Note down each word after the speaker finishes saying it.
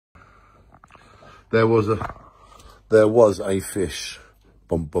There was a fish,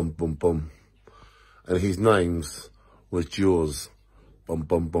 bum bum bum bum, and his names was Jaws, bum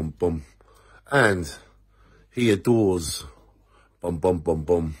bum bum bum, and he adores, bum bum bum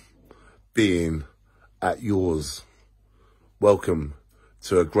bum, being at yours. Welcome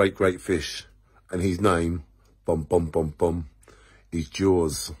to a great, great fish, and his name, bum bum bum bum, is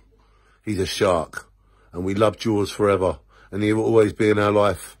Jaws. He's a shark, and we love Jaws forever, and he will always be in our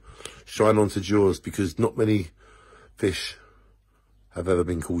life. Shine on to Jaws, because not many fish have ever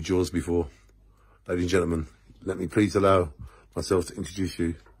been called Jaws before. Ladies and gentlemen, let me please allow myself to introduce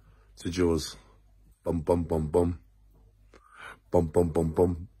you to Jaws. Bum bum bum bum. Bum bum bum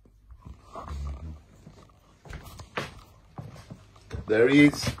bum. There he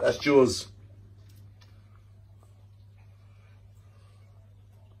is. That's Jaws.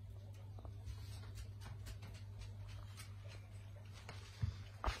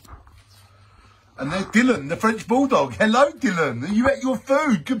 And there's Dylan, the French Bulldog. Hello, Dylan. You ate your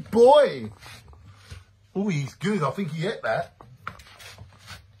food. Good boy. Oh, he's good. I think he ate that.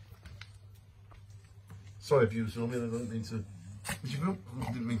 Sorry, viewers. I didn't mean to. Did you feel? I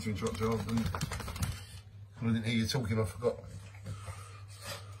didn't mean to interrupt you. I didn't hear you talking. I forgot.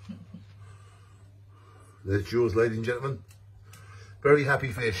 There's Jaws, ladies and gentlemen. Very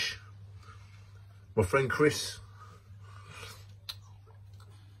happy fish. My friend Chris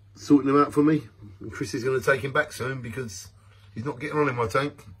sorting him out for me. And Chris is going to take him back soon because he's not getting on in my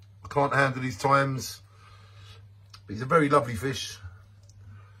tank. I can't handle his times. But he's a very lovely fish.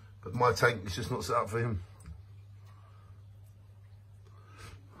 But my tank is just not set up for him.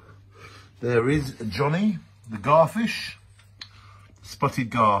 There is Johnny, the garfish.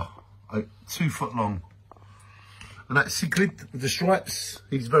 Spotted gar, 2 foot long. And that cichlid with the stripes,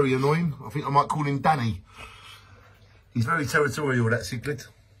 he's very annoying. I think I might call him Danny. He's very territorial, that cichlid.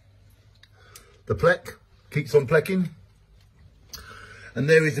 The pleck keeps on plecking. And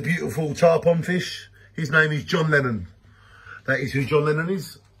there is the beautiful tarpon fish. His name is John Lennon. That is who John Lennon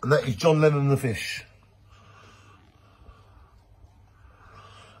is. And that is John Lennon the fish.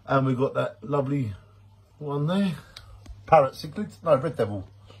 And we've got that lovely one there. Parrot cichlid. No, red devil.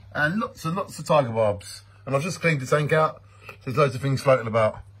 And lots and lots of tiger barbs. And I've just cleaned the tank out. There's loads of things floating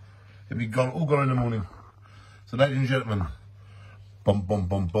about. It'll be gone, all gone in the morning. So ladies and gentlemen, bum bum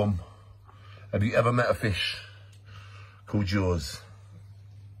bum bum. Have you ever met a fish called Jaws?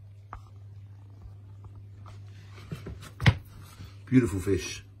 Beautiful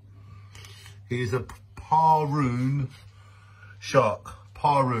fish. He is a Parroon shark.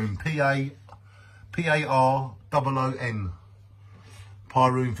 Parroon. P-A-R-O-O-N.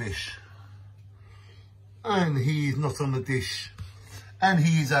 Parroon fish. And he is not on the dish. And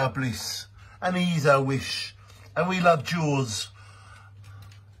he is our bliss. And he is our wish. And we love Jaws.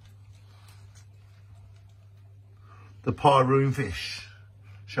 The Parroon fish.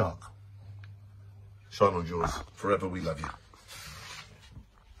 Shark. Shine on Jaws. Forever we love you.